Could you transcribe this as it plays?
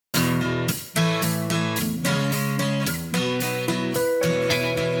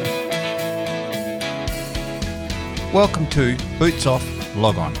Welcome to Boots Off,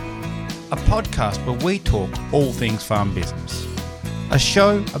 Log On, a podcast where we talk all things farm business. A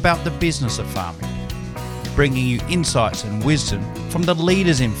show about the business of farming, bringing you insights and wisdom from the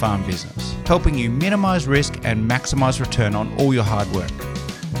leaders in farm business, helping you minimise risk and maximise return on all your hard work.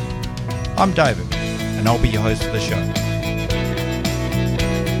 I'm David, and I'll be your host for the show.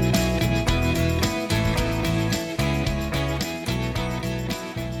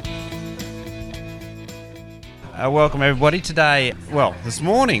 Welcome everybody. This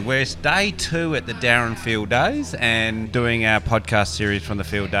morning, we're day 2 at the Dowerin Field Days and doing our podcast series from the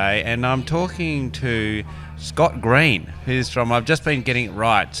field day. And I'm talking to Scott Green, who's from Ord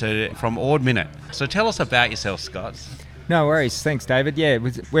Minnett. So tell us about yourself, Scott. No worries. Thanks, David. Yeah,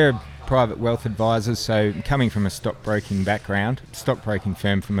 we're private wealth advisors, so coming from a stockbroking background, stockbroking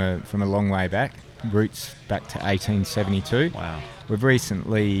firm from a long way back, roots back to 1872. Wow.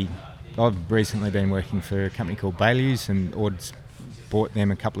 I've recently been working for a company called Bailey's, and Ord's bought them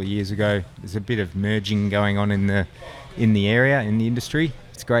a couple of years ago. There's a bit of merging going on in the area, in the industry.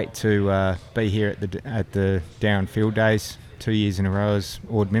 It's great to be here at the Dowerin Field Days 2 years in a row as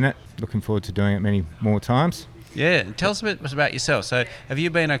Ord Minnett. Looking forward to doing it many more times. Yeah, tell us a bit about yourself. So, have you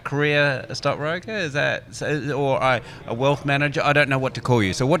been a career stockbroker? Or a wealth manager? I don't know what to call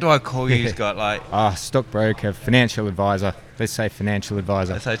you. So, what do I call you, Scott? Stockbroker, financial advisor. Let's say financial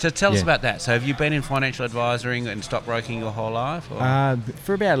advisor. So tell us about that. So, have you been in financial advisoring and stockbroking your whole life?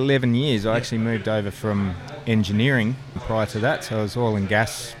 For about 11 years, I actually moved over from engineering prior to that. So, I was oil and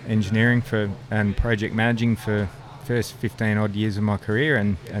gas engineering and project managing for the first 15 odd years of my career,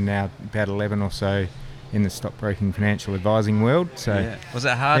 and now about 11 or so in the stockbroking financial advising world. So was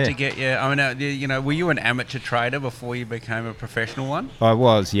it hard to get you? I mean, were you an amateur trader before you became a professional one? I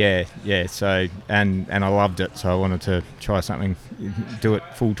was, yeah. So and I loved it, so I wanted to try something, do it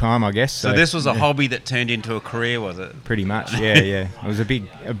full time, I guess. So this was a hobby that turned into a career, was it? Pretty much, yeah. It was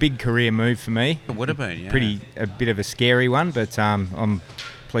a big career move for me. It would have been, yeah. A bit of a scary one, but I'm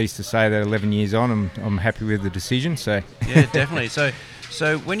pleased to say that 11 years on, I'm happy with the decision. So yeah, definitely.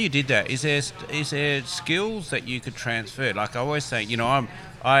 So when you did that, is there skills that you could transfer? Like I always say,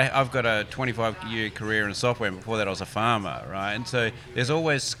 I've got a 25-year career in software, and before that I was a farmer, right? And so there's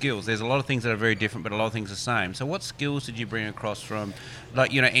always skills. There's a lot of things that are very different, but a lot of things are the same. So what skills did you bring across from,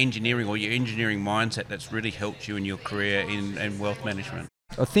 engineering or your engineering mindset that's really helped you in your career in wealth management?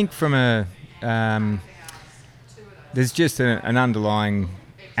 I think from there's just an underlying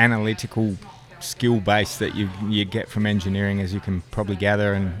analytical skill base that you get from engineering, as you can probably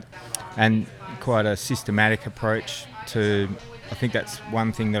gather, and quite a systematic approach to. I think that's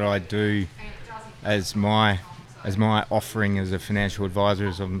one thing that I do as my offering as a financial advisor,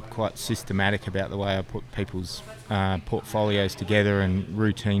 is I'm quite systematic about the way I put people's portfolios together, and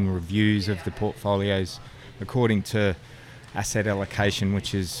routine reviews of the portfolios according to asset allocation,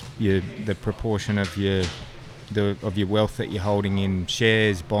 which is the proportion of your wealth that you're holding in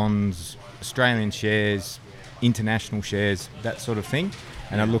shares, bonds, Australian shares, international shares, that sort of thing.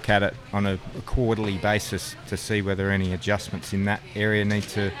 And I look at it on a quarterly basis to see whether any adjustments in that area need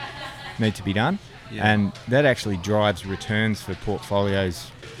to be done. Yeah. And that actually drives returns for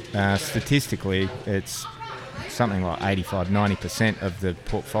portfolios. Statistically, it's something like 85-90% of the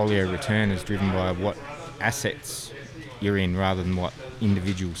portfolio return is driven by what assets you're in rather than what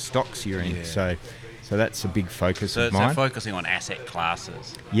individual stocks you're in. Yeah. So that's a big focus of mine. So focusing on asset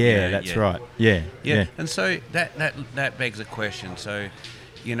classes. Yeah, that's right. Yeah. And so that begs a question. So,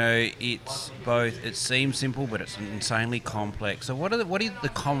 it's both. It seems simple, but it's insanely complex. So what are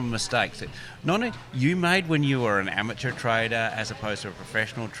the common mistakes that not only you made when you were an amateur trader as opposed to a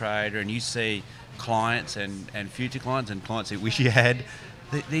professional trader, and you see clients and future clients and clients who wish you had?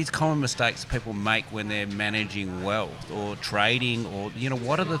 These common mistakes people make when they're managing wealth or trading, or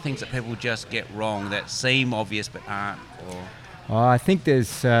what are the things that people just get wrong that seem obvious but aren't? I think there's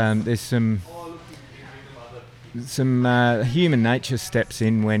some human nature steps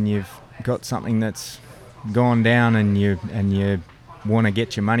in when you've got something that's gone down and you want to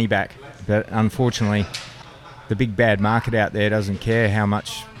get your money back. But unfortunately, the big bad market out there doesn't care how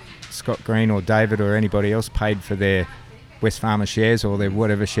much Scott Green or David or anybody else paid for their Wesfarmers shares or their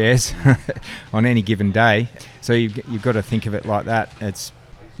whatever shares on any given day. So you've got to think of it like that.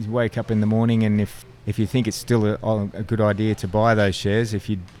 You wake up in the morning, and if you think it's still a good idea to buy those shares, if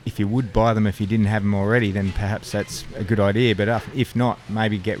you would buy them if you didn't have them already, then perhaps that's a good idea. But if not,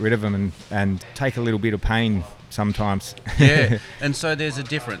 maybe get rid of them and take a little bit of pain sometimes. Yeah, and so there's a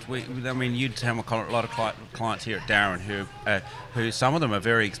difference. You'd have a lot of clients here at Dowerin who some of them are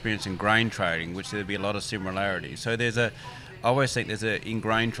very experienced in grain trading, which there'd be a lot of similarities. So there's I always think in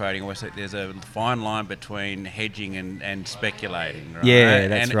grain trading, I always think there's a fine line between hedging and speculating, right? Yeah,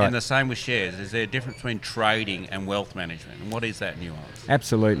 that's right. And the same with shares. Is there a difference between trading and wealth management? And what is that nuance?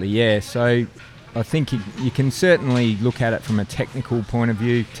 Absolutely, yeah. So I think you can certainly look at it from a technical point of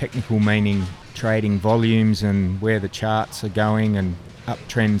view. Technical meaning trading volumes and where the charts are going and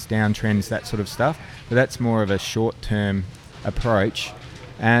uptrends, downtrends, that sort of stuff. But that's more of a short-term approach.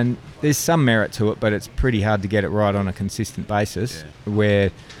 And there's some merit to it, but it's pretty hard to get it right on a consistent basis,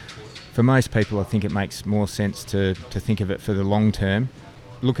 where for most people I think it makes more sense to think of it for the long term.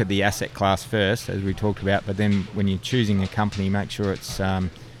 Look at the asset class first, as we talked about, but then when you're choosing a company, make sure it's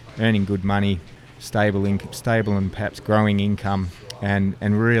earning good money, stable and perhaps growing income, and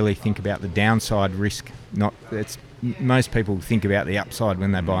really think about the downside risk. Most people think about the upside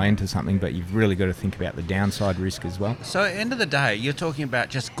when they buy into something, but you've really got to think about the downside risk as well. So at the end of the day, you're talking about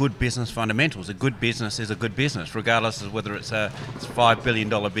just good business fundamentals. A good business is a good business, regardless of whether it's a $5 billion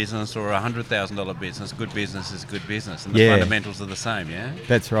business or a $100,000 business. Good business is good business, and the fundamentals are the same, yeah?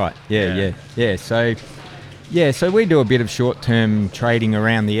 That's right, yeah. So we do a bit of short-term trading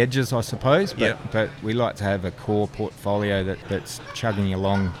around the edges, I suppose, but we like to have a core portfolio that's chugging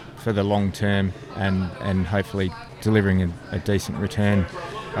along for the long term and hopefully delivering a decent return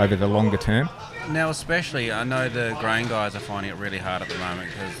over the longer term. Now, especially, I know the grain guys are finding it really hard at the moment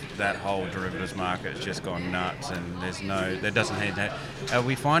because that whole derivatives market has just gone nuts, and there doesn't have that. Are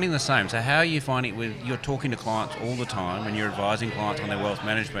we finding the same? So how are you finding you're talking to clients all the time and you're advising clients on their wealth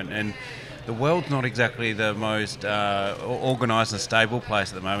management, and the world's not exactly the most organised and stable place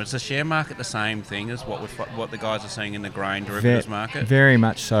at the moment. Is the share market the same thing as what the guys are seeing in the grain derivatives market? Very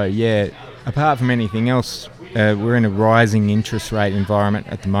much so, yeah. Apart from anything else, we're in a rising interest rate environment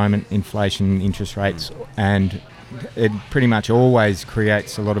at the moment, inflation, interest rates, and it pretty much always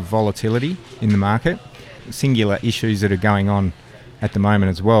creates a lot of volatility in the market. Singular issues that are going on at the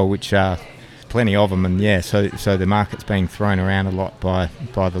moment as well, which are plenty of them, and so the market's being thrown around a lot by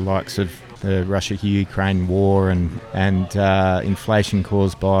the likes of the Russia-Ukraine war and inflation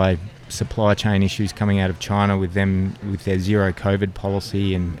caused by supply chain issues coming out of China with their zero COVID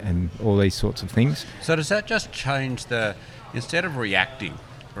policy and all these sorts of things. So does that just change instead of reacting,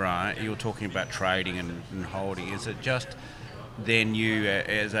 right, you're talking about trading and holding, is it just then you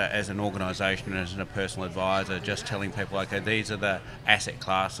as an organisation, as a personal advisor, just telling people, okay, these are the asset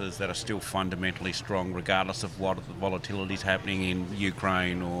classes that are still fundamentally strong regardless of what the volatility is happening in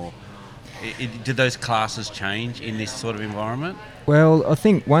Ukraine, or did those classes change in this sort of environment? Well, I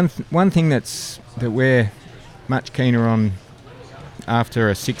think one thing that we're much keener on after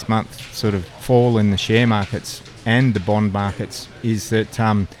a 6-month sort of fall in the share markets and the bond markets is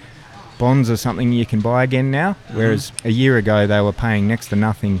that bonds are something you can buy again now, whereas a year ago they were paying next to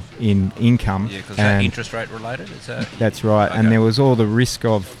nothing in income. Yeah, because that's interest rate related? That's right, okay. And there was all the risk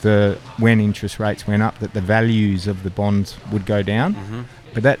of when interest rates went up that the values of the bonds would go down,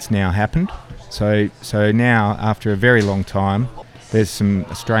 but that's now happened. So now, after a very long time, there's some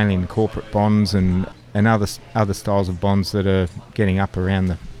Australian corporate bonds and other styles of bonds that are getting up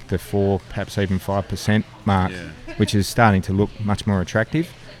around the 4, perhaps even 5% mark, which is starting to look much more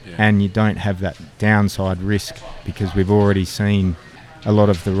attractive. Yeah. And you don't have that downside risk because we've already seen a lot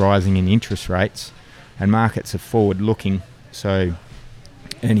of the rising in interest rates, and markets are forward-looking, so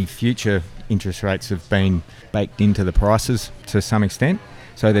any future interest rates have been baked into the prices to some extent.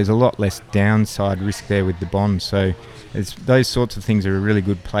 So there's a lot less downside risk there with the bonds. So those sorts of things are a really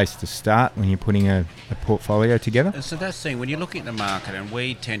good place to start when you're putting a portfolio together. So that's the thing, when you're looking at the market, and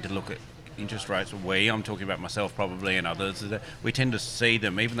we tend to look at interest rates, I'm talking about myself probably and others, we tend to see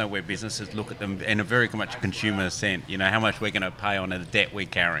them, even though we're businesses, look at them in a very much consumer sense, how much we're going to pay on the debt we're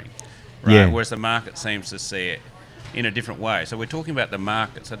carrying, right? Yeah. Whereas the market seems to see it in a different way. So we're talking about the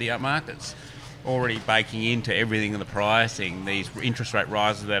market. So the market's already baking into everything in the pricing these interest rate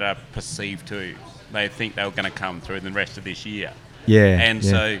rises that are perceived to, they think they were going to come through the rest of this year.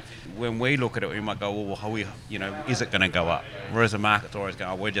 So when we look at it, we might go, well, is it going to go up? Whereas the market's always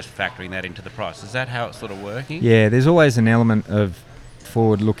going, we're just factoring that into the price. Is that how it's sort of working? Yeah, there's always an element of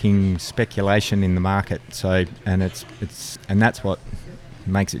forward-looking speculation in the market. So, and that's what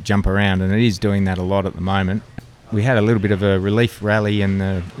makes it jump around, and it is doing that a lot at the moment. We had a little bit of a relief rally in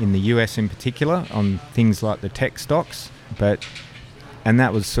the US in particular on things like the tech stocks, and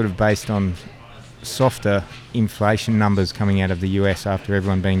that was sort of based on softer inflation numbers coming out of the US after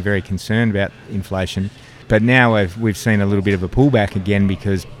everyone being very concerned about inflation. But now we've seen a little bit of a pullback again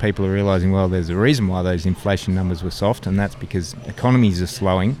because people are realising, well, there's a reason why those inflation numbers were soft, and that's because economies are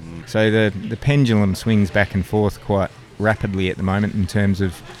slowing. So the pendulum swings back and forth quite rapidly at the moment in terms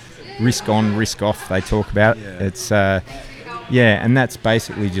of risk on, risk off, they talk about. Yeah. Yeah, and that's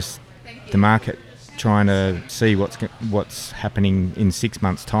basically just the market trying to see what's happening in 6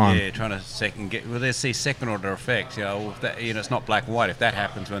 months' time. Yeah, trying to there's these second order effects. If that, it's not black and white. If that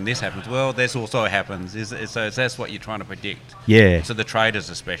happens when this happens, well, this also happens. So that's what you're trying to predict. Yeah. So the traders,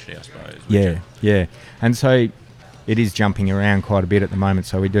 especially, I suppose. Yeah. And so it is jumping around quite a bit at the moment.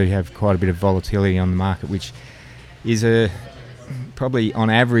 So we do have quite a bit of volatility on the market, which is probably on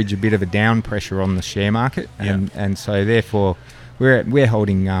average a bit of a down pressure on the share market, and so therefore we're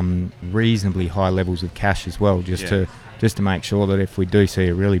holding reasonably high levels of cash as well, just to make sure that if we do see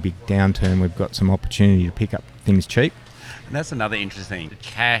a really big downturn, we've got some opportunity to pick up things cheap. And that's another interesting thing.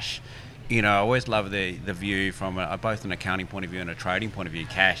 Cash, I always love the view from both an accounting point of view and a trading point of view,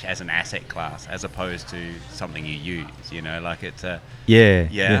 cash as an asset class as opposed to something you use, like it's a...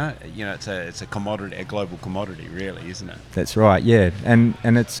 it's a commodity, a global commodity really, isn't it? That's right, yeah. And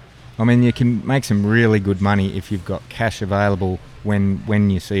it's, you can make some really good money if you've got cash available when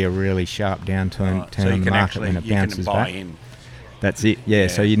you see a really sharp downturn in the market when it bounces back. In. That's it, yeah.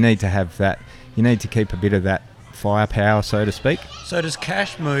 So you need to have that, you need to keep a bit of that firepower, so to speak. So does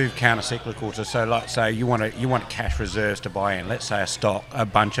cash move counter-cyclical? So like say you want cash reserves to buy in. Let's say a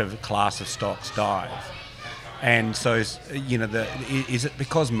bunch of class of stocks dive, and so is it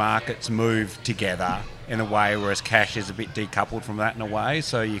because markets move together in a way, whereas cash is a bit decoupled from that in a way?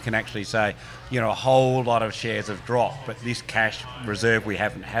 So you can actually say, a whole lot of shares have dropped, but this cash reserve we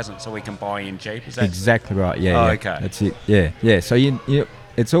hasn't, so we can buy in cheap. Is that exactly right? Yeah. Okay. That's it. Yeah. So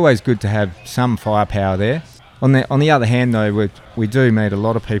it's always good to have some firepower there. On the other hand, though, we do meet a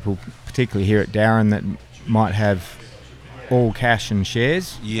lot of people, particularly here at Dowerin, that might have all cash and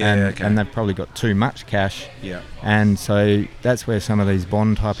shares, and they've probably got too much cash. Yeah. And so that's where some of these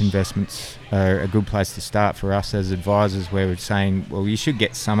bond type investments are a good place to start for us as advisors, where we're saying, well, you should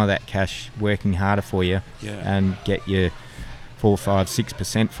get some of that cash working harder for you, and get your 4, 5,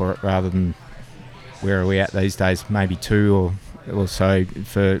 6% for it, rather than where are we at these days, maybe 2 or so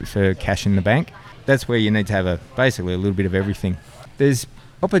for cash in the bank. That's where you need to have basically a little bit of everything. There's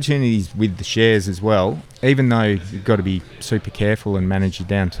opportunities with the shares as well, even though you've got to be super careful and manage your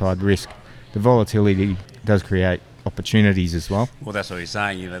downside risk. The volatility does create opportunities as well. Well, that's what he's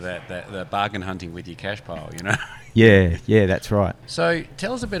saying, that the bargain hunting with your cash pile, Yeah, that's right. So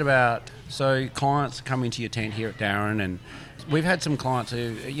tell us a bit about, clients come into your tent here at Dowerin, and we've had some clients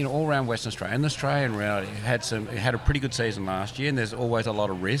who, all around Western Australia, and the Australian reality had a pretty good season last year, and there's always a lot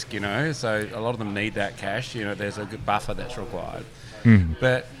of risk, so a lot of them need that cash, there's a good buffer that's required.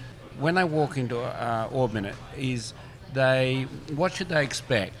 But when they walk into Ord Minnett, what should they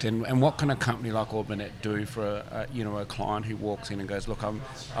expect, and what can a company like Ord Minnett do for a client who walks in and goes, look,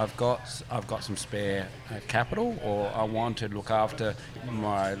 I've got some spare capital, or I want to look after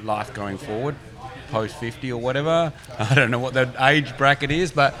my life going forward, post 50 or whatever. I don't know what the age bracket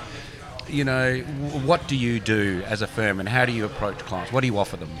is, but what do you do as a firm, and how do you approach clients? What do you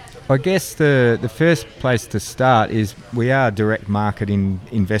offer them? I guess the first place to start is we are direct marketing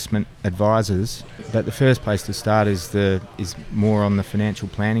investment advisors, but the first place to start is more on the financial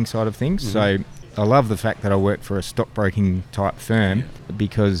planning side of things. Mm-hmm. So I love the fact that I work for a stockbroking type firm,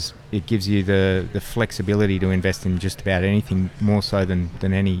 because it gives you the flexibility to invest in just about anything, more so than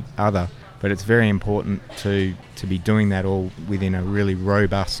any other. But it's very important to be doing that all within a really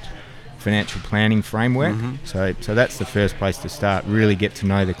robust financial planning framework. Mm-hmm. So that's the first place to start. Really get to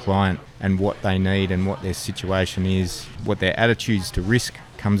know the client and what they need and what their situation is, what their attitudes to risk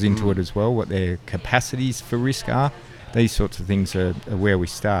comes into it as well, what their capacities for risk are. These sorts of things are where we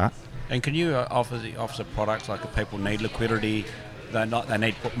start. And can you offer products like if people need liquidity, they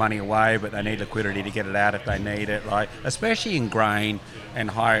need to put money away, but they need liquidity to get it out if they need it, like especially in grain and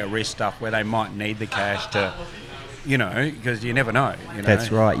higher risk stuff where they might need the cash to, because you never know.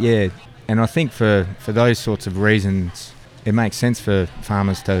 That's right, yeah. And I think for those sorts of reasons, it makes sense for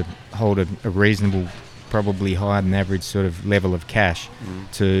farmers to hold a reasonable, probably higher than average sort of level of cash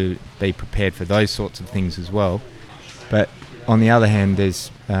to be prepared for those sorts of things as well. But on the other hand,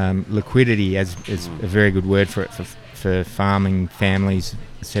 there's liquidity is a very good word for it for farming families,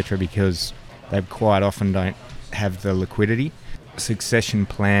 etc., because they quite often don't have the liquidity. Succession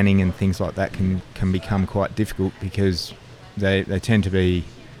planning and things like that can become quite difficult because they tend to be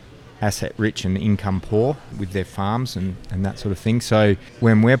asset rich and income poor with their farms and that sort of thing. So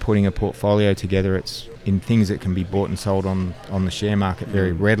when we're putting a portfolio together, it's in things that can be bought and sold on the share market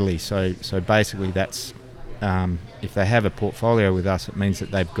very readily. So basically that's if they have a portfolio with us, it means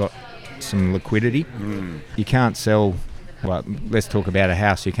that they've got some liquidity. You can't sell, well, let's talk about a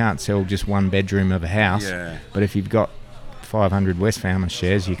house. You can't sell just one bedroom of a house, but if you've got 500 Wesfarmers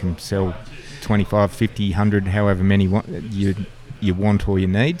shares, you can sell 25, 50, 100, however many you want or you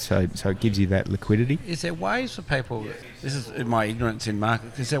need, so it gives you that liquidity. Is there ways for people, this is my ignorance in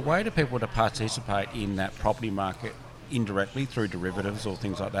market, is there a way to people to participate in that property market indirectly through derivatives or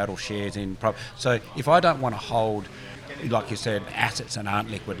things like that, or shares in property? So if I don't want to hold, like you said, assets that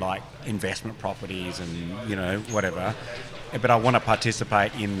aren't liquid, like investment properties and whatever, but I want to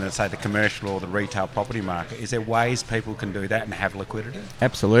participate in the commercial or the retail property market, is there ways people can do that and have liquidity?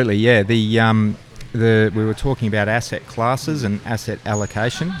 Absolutely, yeah. We were talking about asset classes and asset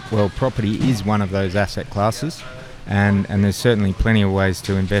allocation. Well, property is one of those asset classes, and there's certainly plenty of ways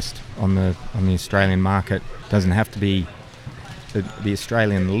to invest on the Australian market. Doesn't have to be the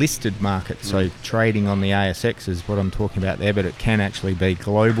Australian listed market, so trading on the ASX is what I'm talking about there, but it can actually be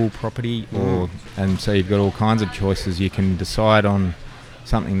global property, and so you've got all kinds of choices. You can decide on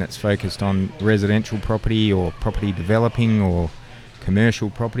something that's focused on residential property or property developing or commercial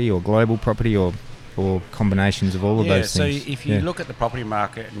property or global property or combinations of all of those things. So if you look at the property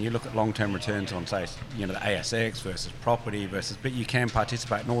market and you look at long-term returns on, say, the ASX versus property but you can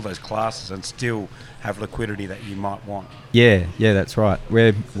participate in all those classes and still have liquidity that you might want. Yeah, that's right.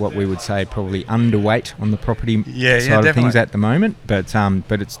 We're what we would say probably underweight on the property side of things at the moment, but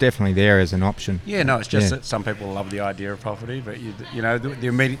it's definitely there as an option. Yeah, no, it's just that some people love the idea of property, but the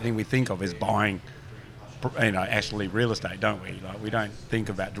immediate thing we think of is buying actually real estate, don't we? Like, we don't think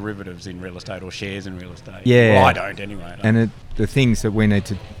about derivatives in real estate or shares in real estate. Yeah. Well, I don't anyway. And the things that we need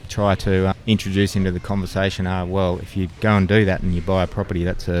to try to introduce into the conversation are, well, if you go and do that and you buy a property,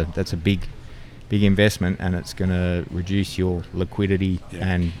 that's a big investment, and it's going to reduce your liquidity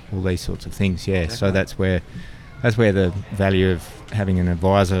and all these sorts of things. Yeah. Definitely. So that's where the value of having an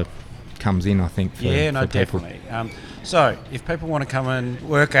advisor comes in, I think. For people. Definitely. So if people want to come and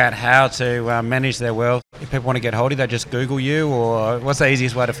work out how to manage their wealth, if people want to get hold of you, they just Google you, or what's the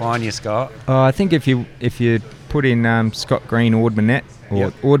easiest way to find you, Scott? I think if you put in Scott Green Ord Minnett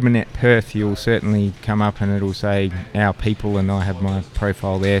or Ord Minnett Perth, you'll certainly come up and it'll say Our People, and I have my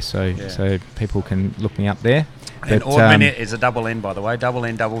profile there, so people can look me up there. And Ord Minnett is a double N, by the way, double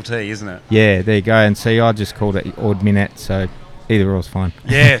N double T, isn't it? Yeah, there you go. And see, I just called it Ord Minnett, so either or is fine.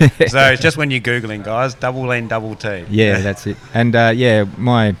 Yeah, so it's just when you're Googling, guys, double N double T. Yeah, that's it. And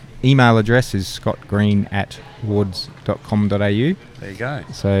my email address is scottgreen@wards.com.au. There you go.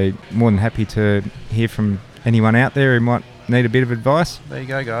 So more than happy to hear from anyone out there who might need a bit of advice. There you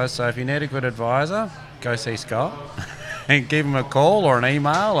go, guys. So if you need a good advisor, go see Scott and give him a call or an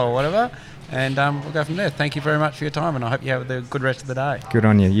email or whatever, and we'll go from there. Thank you very much for your time, and I hope you have a good rest of the day. Good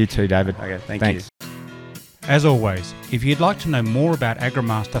on you. You too, David. Okay, Thanks. you. As always, if you'd like to know more about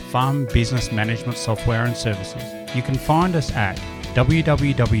AgriMaster farm business management software and services, you can find us at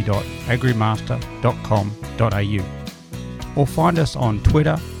www.agrimaster.com.au or find us on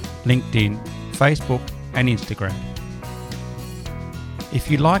Twitter, LinkedIn, Facebook and Instagram.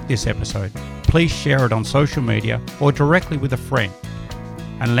 If you like this episode, please share it on social media or directly with a friend,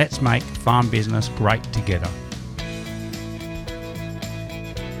 and let's make farm business great together.